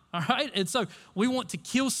God, all right? And so we want to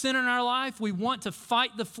kill sin in our life. We want to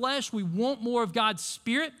fight the flesh. We want more of God's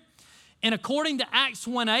Spirit. And according to Acts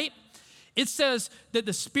 1:8, it says that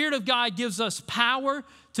the Spirit of God gives us power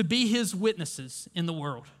to be his witnesses in the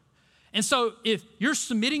world. And so if you're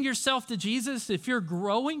submitting yourself to Jesus, if you're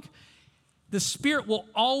growing, the Spirit will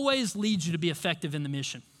always lead you to be effective in the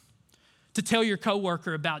mission. To tell your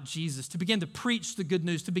coworker about Jesus, to begin to preach the good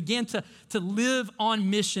news, to begin to live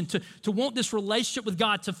on mission, to want this relationship with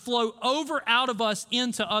God to flow over out of us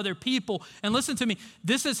into other people. And listen to me,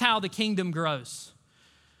 this is how the kingdom grows.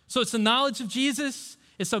 So it's the knowledge of Jesus,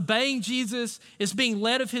 it's obeying Jesus, it's being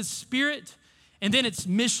led of his Spirit, and then it's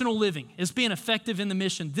missional living. It's being effective in the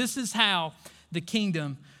mission. This is how the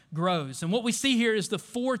kingdom grows. And what we see here is the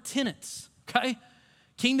 4 tenets, okay?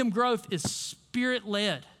 Kingdom growth is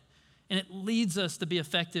Spirit-led, and it leads us to be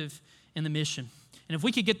effective in the mission. And if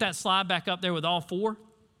we could get that slide back up there with all 4,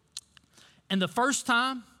 And the first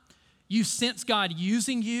time you sense God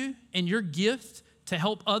using you and your gift to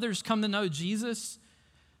help others come to know Jesus,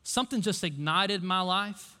 something just ignited my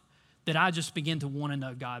life that I just began to want to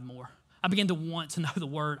know God more. I began to want to know the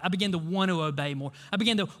word. I began to want to obey more. I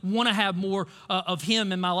began to want to have more of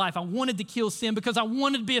him in my life. I wanted to kill sin because I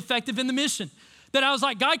wanted to be effective in the mission. That I was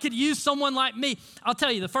like, God could use someone like me. I'll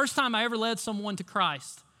tell you, the first time I ever led someone to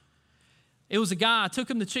Christ, it was a guy. I took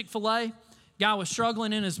him to Chick-fil-A. Guy was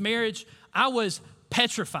struggling in his marriage. I was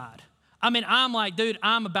petrified. I mean, I'm like, dude,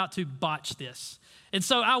 I'm about to botch this. And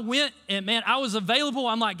so I went and man, I was available.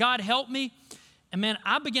 I'm like, God, help me. And man,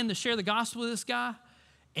 I began to share the gospel with this guy.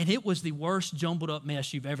 And it was the worst jumbled up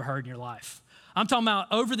mess you've ever heard in your life. I'm talking about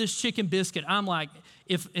over this chicken biscuit. I'm like,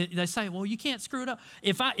 if they say, well, you can't screw it up.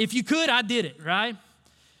 If you could, I did it, right?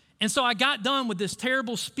 And so I got done with this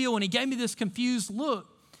terrible spiel, and he gave me this confused look.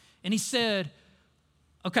 And he said,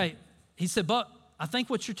 okay, he said, but I think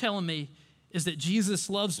what you're telling me is that Jesus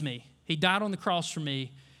loves me. He died on the cross for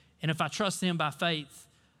me. And if I trust him by faith,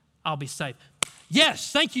 I'll be saved.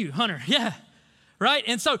 Yes, thank you, Hunter. Yeah. Right?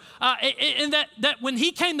 And so, and that when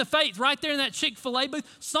he came to faith right there in that Chick-fil-A booth,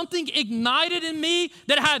 something ignited in me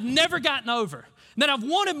that I had never gotten over. That I've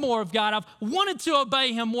wanted more of God. I've wanted to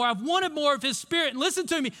obey him more. I've wanted more of his spirit. And listen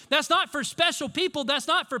to me, that's not for special people. That's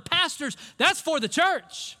not for pastors. That's for the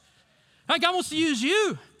church. Right? God wants to use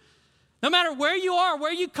you. No matter where you are,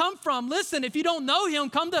 where you come from, listen, if you don't know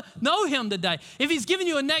him, come to know him today. If he's giving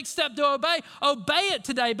you a next step to obey it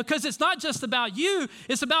today, because it's not just about you,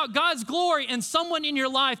 it's about God's glory and someone in your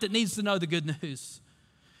life that needs to know the good news.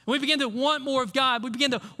 We begin to want more of God. We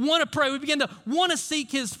begin to want to pray. We begin to want to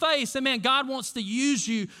seek his face. And man, God wants to use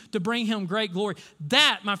you to bring him great glory.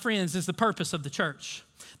 That, my friends, is the purpose of the church.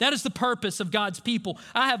 That is the purpose of God's people.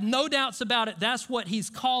 I have no doubts about it. That's what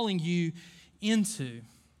he's calling you into.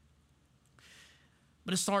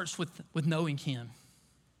 But it starts with knowing him.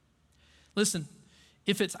 Listen,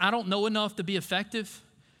 if it's I don't know enough to be effective,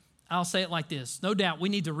 I'll say it like this. No doubt we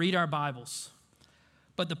need to read our Bibles.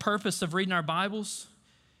 But the purpose of reading our Bibles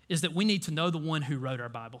is that we need to know the one who wrote our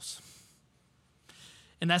Bibles.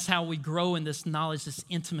 And that's how we grow in this knowledge, this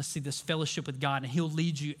intimacy, this fellowship with God. And he'll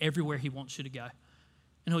lead you everywhere he wants you to go.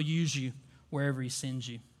 And he'll use you wherever he sends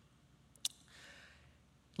you.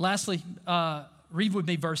 Lastly, read with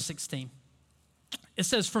me verse 16. It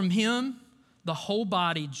says, from him, the whole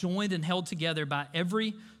body, joined and held together by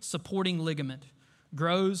every supporting ligament,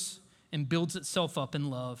 grows and builds itself up in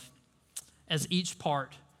love as each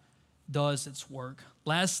part does its work.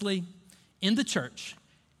 Lastly, in the church,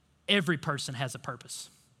 every person has a purpose.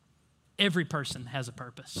 Every person has a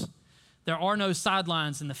purpose. There are no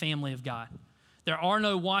sidelines in the family of God. There are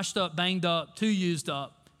no washed up, banged up, too used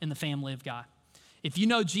up in the family of God. If you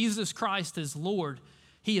know Jesus Christ as Lord,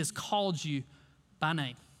 he has called you by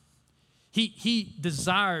name. He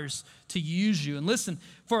desires to use you. And listen,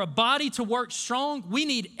 for a body to work strong, we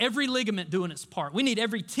need every ligament doing its part. We need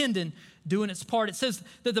every tendon doing its part. It says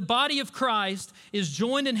that the body of Christ is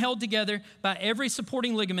joined and held together by every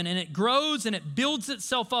supporting ligament, and it grows and it builds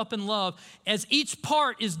itself up in love as each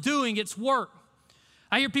part is doing its work.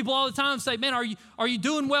 I hear people all the time say, man, are you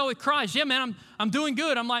doing well with Christ? Yeah, man, I'm doing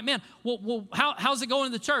good. I'm like, man, well how's it going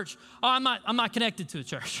in the church? Oh, I'm not connected to a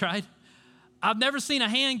church, right? I've never seen a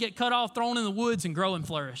hand get cut off, thrown in the woods, and grow and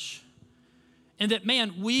flourish. And that,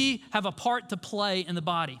 man, we have a part to play in the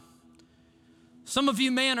body. Some of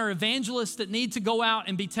you, man, are evangelists that need to go out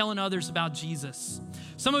and be telling others about Jesus.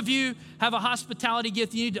 Some of you have a hospitality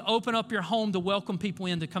gift. You need to open up your home to welcome people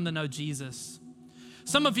in to come to know Jesus.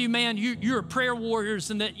 Some of you, man, you're prayer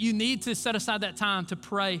warriors and that you need to set aside that time to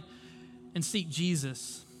pray and seek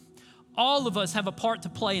Jesus. All of us have a part to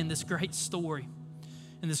play in this great story,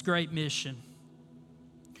 in this great mission.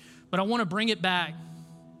 But I want to bring it back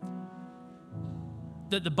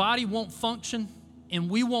that the body won't function and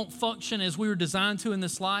we won't function as we were designed to in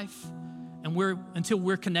this life until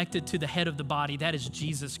we're connected to the head of the body. That is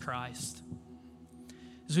Jesus Christ.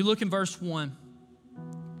 As we look in verse 1,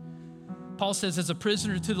 Paul says, as a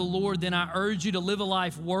prisoner to the Lord, then I urge you to live a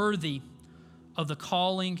life worthy of the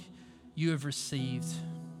calling you have received.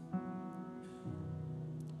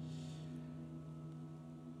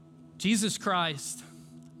 Jesus Christ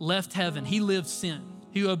left heaven. He lived sent.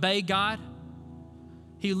 He obeyed God.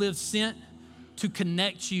 He lived sent to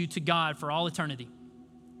connect you to God for all eternity.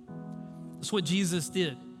 That's what Jesus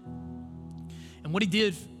did. And what he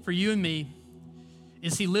did for you and me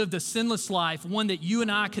is he lived a sinless life, one that you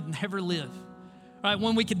and I could never live, right?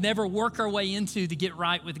 One we could never work our way into to get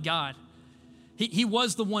right with God. He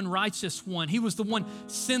was the one righteous one. He was the one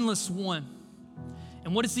sinless one.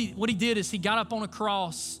 And what he did is he got up on a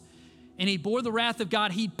cross and he bore the wrath of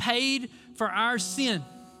God. He paid for our sin,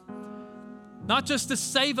 not just to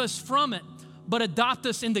save us from it, but adopt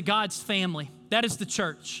us into God's family. That is the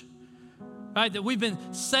church, right? That we've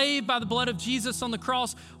been saved by the blood of Jesus on the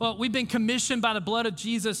cross. Well, we've been commissioned by the blood of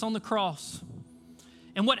Jesus on the cross.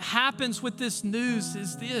 And what happens with this news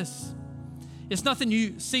is this. It's nothing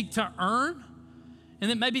you seek to earn. And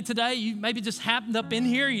then maybe today you maybe just happened up in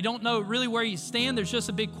here. You don't know really where you stand. There's just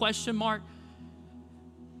a big question mark.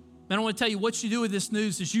 Man, I want to tell you what you do with this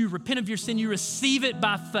news is you repent of your sin. You receive it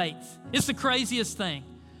by faith. It's the craziest thing.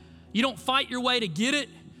 You don't fight your way to get it.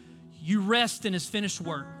 You rest in his finished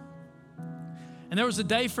work. And there was a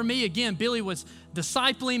day for me, again, Billy was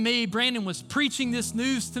discipling me. Brandon was preaching this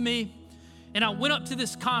news to me. And I went up to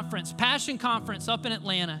this conference, Passion Conference up in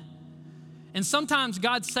Atlanta. And sometimes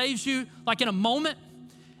God saves you like in a moment.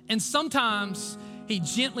 And sometimes he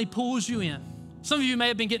gently pulls you in. Some of you may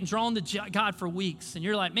have been getting drawn to God for weeks. And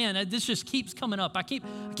you're like, man, this just keeps coming up. I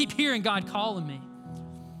keep hearing God calling me.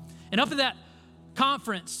 And up at that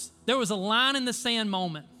conference, there was a line in the sand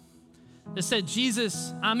moment that said,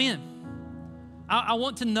 Jesus, I'm in. I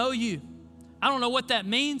want to know you. I don't know what that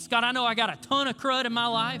means. God, I know I got a ton of crud in my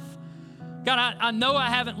life. God, I know I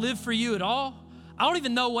haven't lived for you at all. I don't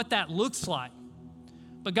even know what that looks like.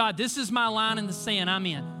 But God, this is my line in the sand. I'm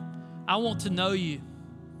in. I want to know you.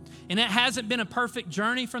 And it hasn't been a perfect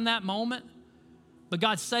journey from that moment, but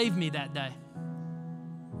God saved me that day.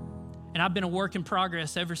 And I've been a work in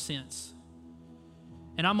progress ever since.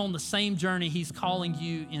 And I'm on the same journey he's calling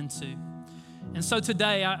you into. And so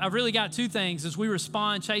today, I've really got two things. As we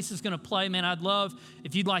respond, Chase is going to play. Man, I'd love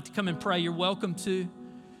if you'd like to come and pray. You're welcome to.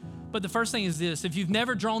 But the first thing is this. If you've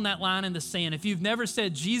never drawn that line in the sand, if you've never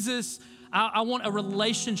said, Jesus, I want a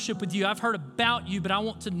relationship with you. I've heard about you, but I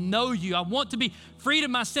want to know you. I want to be freed of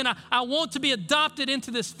my sin. I want to be adopted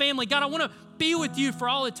into this family. God, I want to be with you for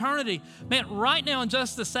all eternity. Man, right now in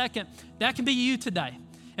just a second, that can be you today.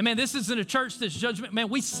 And man, this isn't a church that's judgment. Man,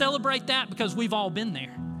 we celebrate that because we've all been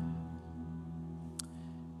there.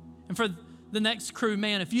 And for the next crew,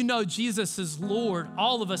 man, if you know Jesus is Lord,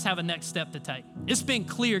 all of us have a next step to take. It's been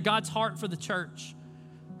clear, God's heart for the church,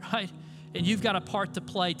 right? And you've got a part to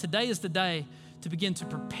play. Today is the day to begin to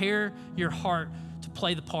prepare your heart to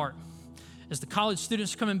play the part. As the college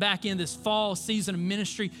students are coming back in this fall season of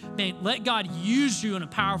ministry, man, let God use you in a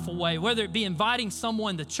powerful way, whether it be inviting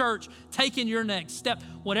someone to church, taking your next step,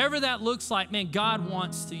 whatever that looks like, man, God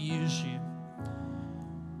wants to use you.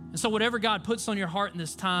 And so whatever God puts on your heart in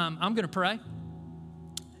this time, I'm going to pray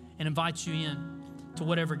and invite you in to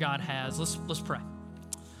whatever God has. Let's pray.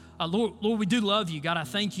 Lord, we do love you. God, I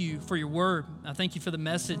thank you for your word. I thank you for the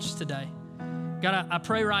message today. God, I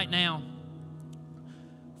pray right now.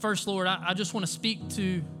 First, Lord, I just want to speak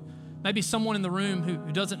to maybe someone in the room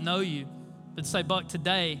who doesn't know you, but say, Buck,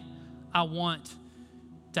 today I want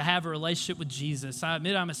to have a relationship with Jesus. I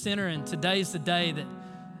admit I'm a sinner, and today's the day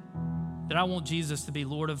that I want Jesus to be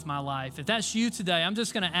Lord of my life. If that's you today, I'm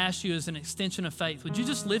just going to ask you as an extension of faith, would you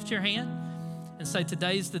just lift your hand and say,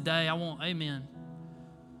 today's the day I want, amen.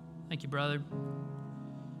 Thank you, brother.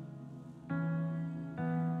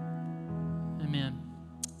 Amen.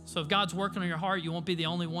 So if God's working on your heart, you won't be the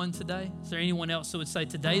only one today. Is there anyone else who would say,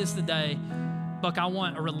 today is the day, Buck, I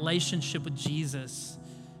want a relationship with Jesus.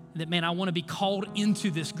 That, man, I want to be called into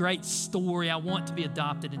this great story. I want to be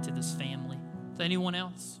adopted into this family. Is there anyone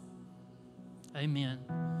else? Amen.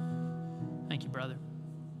 Thank you, brother.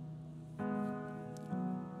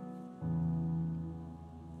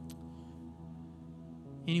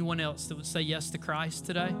 Anyone else that would say yes to Christ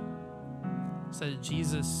today? Say to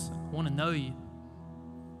Jesus, I want to know you.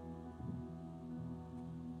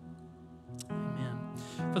 Amen.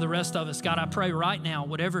 For the rest of us, God, I pray right now,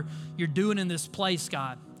 whatever you're doing in this place,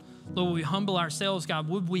 God, Lord, would we humble ourselves, God?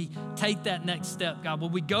 Would we take that next step, God?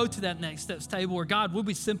 Would we go to that next steps table? Or God, would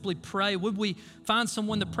we simply pray? Would we find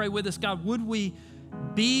someone to pray with us, God? Would we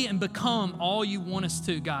be and become all you want us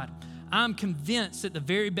to, God? I'm convinced that the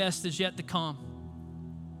very best is yet to come.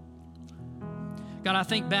 God, I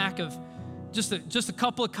think back of just a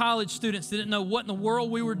couple of college students that didn't know what in the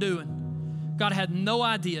world we were doing. God, had no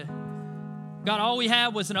idea. God, all we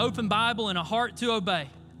had was an open Bible and a heart to obey.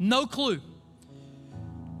 No clue.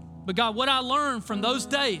 But God, what I learned from those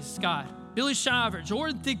days, God, Billy Shiver,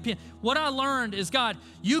 Jordan Thigpen, what I learned is, God,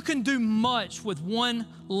 you can do much with one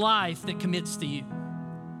life that commits to you.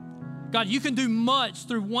 God, you can do much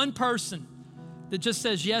through one person that just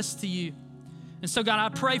says yes to you. And so, God, I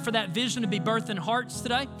pray for that vision to be birthed in hearts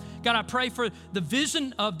today. God, I pray for the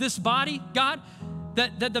vision of this body, God,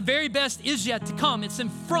 that the very best is yet to come. It's in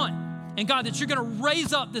front. And God, that you're going to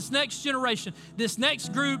raise up this next generation, this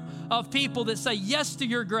next group of people that say yes to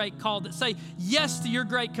your great call, that say yes to your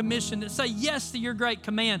great commission, that say yes to your great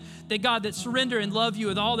command, that God, that surrender and love you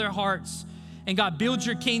with all their hearts. And God, build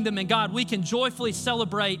your kingdom. And God, we can joyfully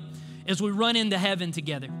celebrate as we run into heaven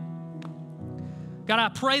together. God, I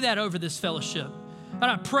pray that over this fellowship. God,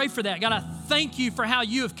 I pray for that. God, I thank you for how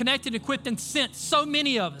you have connected, equipped, and sent so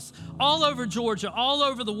many of us all over Georgia, all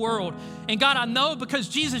over the world. And God, I know because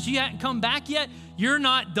Jesus, you hadn't come back yet, you're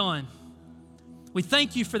not done. We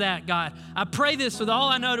thank you for that, God. I pray this with all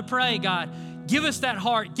I know to pray, God. Give us that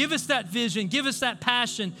heart, give us that vision, give us that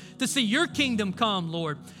passion to see your kingdom come,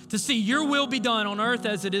 Lord, to see your will be done on earth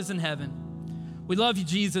as it is in heaven. We love you,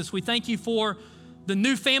 Jesus. We thank you for the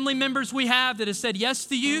new family members we have that have said yes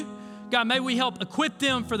to you. God, may we help equip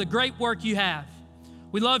them for the great work you have.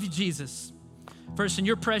 We love you, Jesus. First, in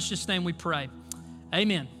your precious name we pray.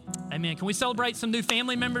 Amen. Amen. Can we celebrate some new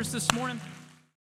family members this morning?